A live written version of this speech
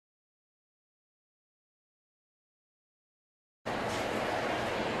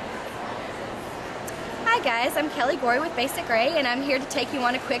guys, I'm Kelly Gorey with Basic Grey, and I'm here to take you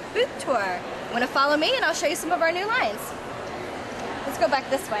on a quick booth tour. You want to follow me and I'll show you some of our new lines. Let's go back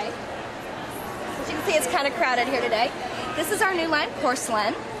this way. As you can see, it's kind of crowded here today. This is our new line,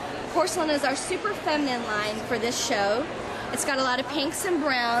 Porcelain. Porcelain is our super feminine line for this show. It's got a lot of pinks and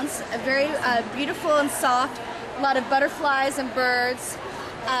browns, a very beautiful and soft, a lot of butterflies and birds.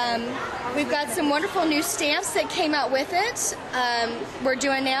 We've got some wonderful new stamps that came out with it. We're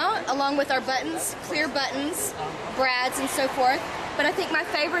doing now, along with our buttons, clear buttons, brads, and so forth. But I think my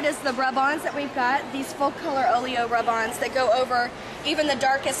favorite is the rub-ons that we've got, these full color oleo rub-ons that go over even the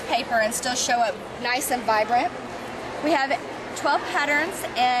darkest paper and still show up nice and vibrant. We have 12 patterns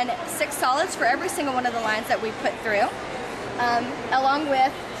and 6 solids for every single one of the lines that we put through, along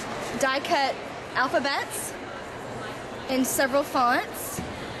with die-cut alphabets in several fonts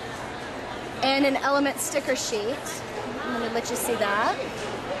and an element sticker sheet. I'm going to let you see that.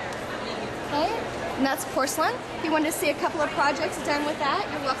 Okay, and that's Porcelain. If you wanted to see a couple of projects done with that,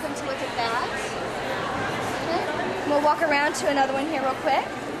 you're welcome to look at that. Okay, we'll walk around to another one here real quick.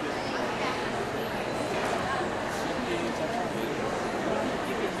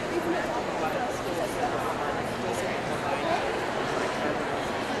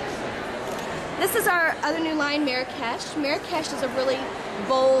 This is our other new line, Marrakesh. Marrakesh is a really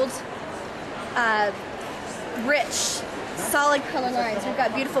bold, rich, solid color lines. We've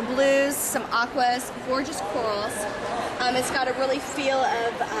got beautiful blues, some aquas, gorgeous corals. It's got a really feel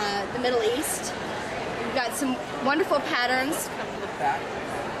of the Middle East. We've got some wonderful patterns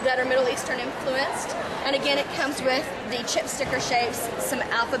that are Middle Eastern influenced. And again, it comes with the chip sticker shapes, some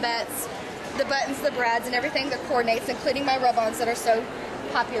alphabets, the buttons, the brads, and everything that coordinates, including my rub-ons that are so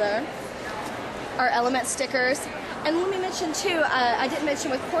popular. Our element stickers. And let me mention too, I didn't mention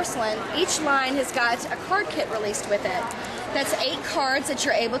with Porcelain, each line has got a card kit released with it. That's 8 cards that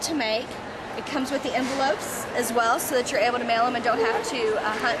you're able to make. It comes with the envelopes as well, so that you're able to mail them and don't have to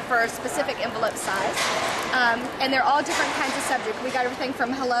hunt for a specific envelope size. And they're all different kinds of subjects. We got everything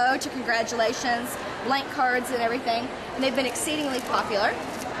from hello to congratulations, blank cards and everything. And they've been exceedingly popular.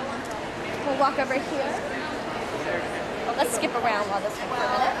 We'll walk over here. Let's skip around while this one for a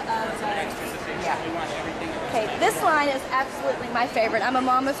minute. Okay, this line is absolutely my favorite. I'm a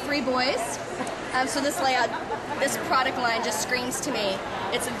mom of 3 boys, so this layout, this product line just screams to me.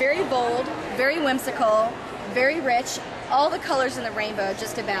 It's very bold, very whimsical, very rich, all the colors in the rainbow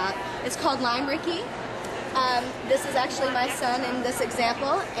just about. It's called Lime Ricky. This is actually my son in this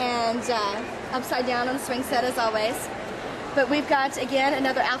example, and upside down on the swing set as always. But we've got, again,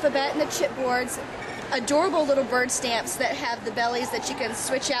 another alphabet and the chipboards. Adorable little bird stamps that have the bellies that you can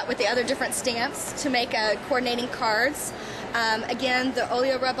switch out with the other different stamps to make coordinating cards. Again, the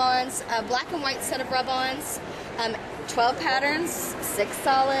oleo rub-ons, a black and white set of rub-ons, 12 patterns, 6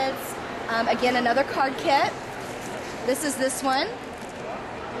 solids. Again, another card kit. This is this one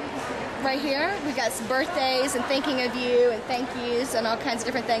right here. We got some birthdays and thinking of you and thank yous and all kinds of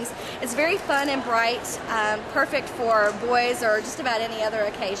different things. It's very fun and bright, perfect for boys or just about any other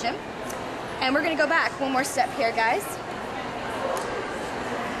occasion. And we're going to go back one more step here, guys.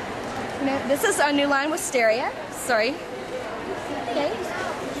 This is our new line, Wisteria. Sorry. Okay.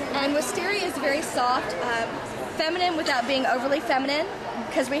 And Wisteria is very soft, feminine without being overly feminine,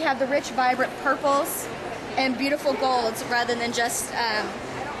 because we have the rich, vibrant purples and beautiful golds rather than just,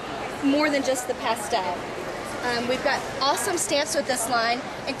 more than just the pastel. We've got awesome stamps with this line,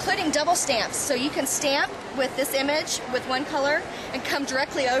 including double stamps. So you can stamp with this image with one color and come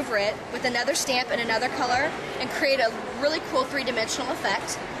directly over it with another stamp in another color and create a really cool 3-dimensional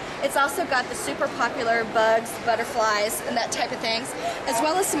effect. It's also got the super popular bugs, butterflies, and that type of things, as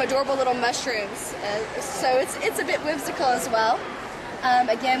well as some adorable little mushrooms. So it's a bit whimsical as well.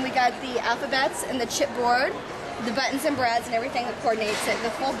 Again, we got the alphabets and the chipboard, the buttons and brads and everything that coordinates it, the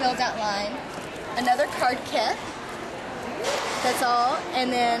full build-out line. Another card kit, that's all, and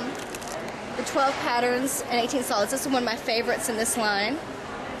then the 12 patterns and 18 solids. This is one of my favorites in this line.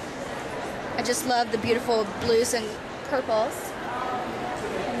 I just love the beautiful blues and purples.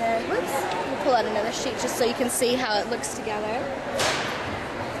 And then, whoops, we'll pull out another sheet just so you can see how it looks together.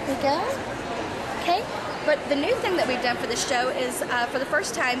 There we go. Okay, but the new thing that we've done for this show is, for the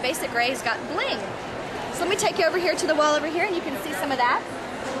first time, Basic Grey's got bling. So let me take you over here to the wall over here and you can see some of that.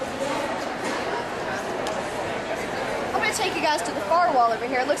 I'm going to take you guys to the far wall over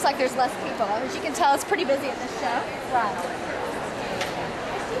here. It looks like there's less people. As you can tell, it's pretty busy at this show. Right.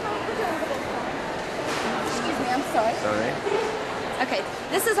 Excuse me, I'm sorry. Sorry. Okay,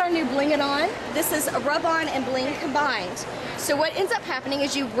 this is our new Bling It On. This is a rub-on and bling combined. So what ends up happening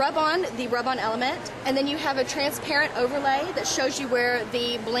is you rub on the rub-on element, and then you have a transparent overlay that shows you where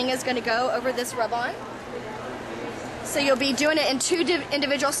the bling is going to go over this rub-on. So you'll be doing it in two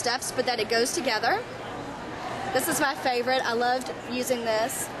individual steps, but that it goes together. This is my favorite. I loved using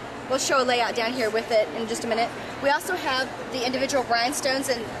this. We'll show a layout down here with it in just a minute. We also have the individual rhinestones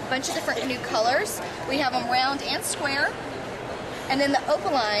in a bunch of different new colors. We have them round and square. And then the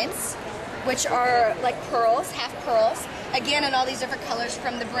opalines, which are like pearls, half pearls. Again, in all these different colors,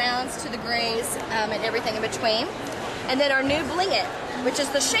 from the browns to the grays and everything in between. And then our new Bling It, which is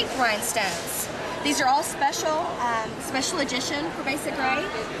the shaped rhinestones. These are all special edition for Basic Grey.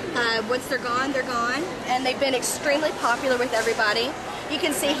 Once they're gone, they're gone. And they've been extremely popular with everybody. You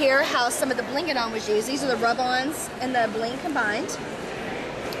can see here how some of the Bling-It-On was used. These are the rub-ons and the bling combined.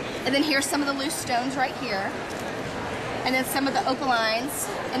 And then here's some of the loose stones right here. And then some of the opalines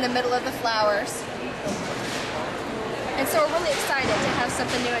in the middle of the flowers. And so we're really excited to have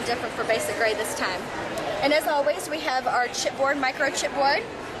something new and different for Basic Grey this time. And as always, we have our chipboard, micro chipboard,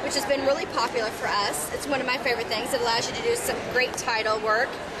 which has been really popular for us. It's one of my favorite things. It allows you to do some great title work.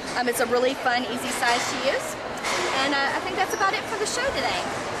 It's a really fun, easy size to use. And I think that's about it for the show today.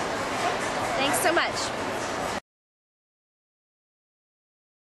 Thanks so much.